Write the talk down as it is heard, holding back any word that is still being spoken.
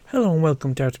Hello and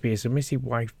welcome to How to Be a Submissive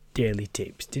Wife Daily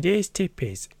Tips. Today's tip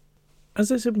is, as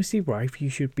a submissive wife, you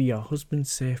should be your husband's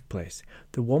safe place,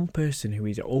 the one person who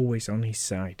is always on his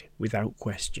side, without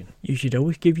question. You should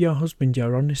always give your husband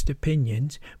your honest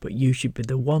opinions, but you should be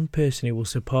the one person who will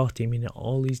support him in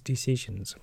all his decisions.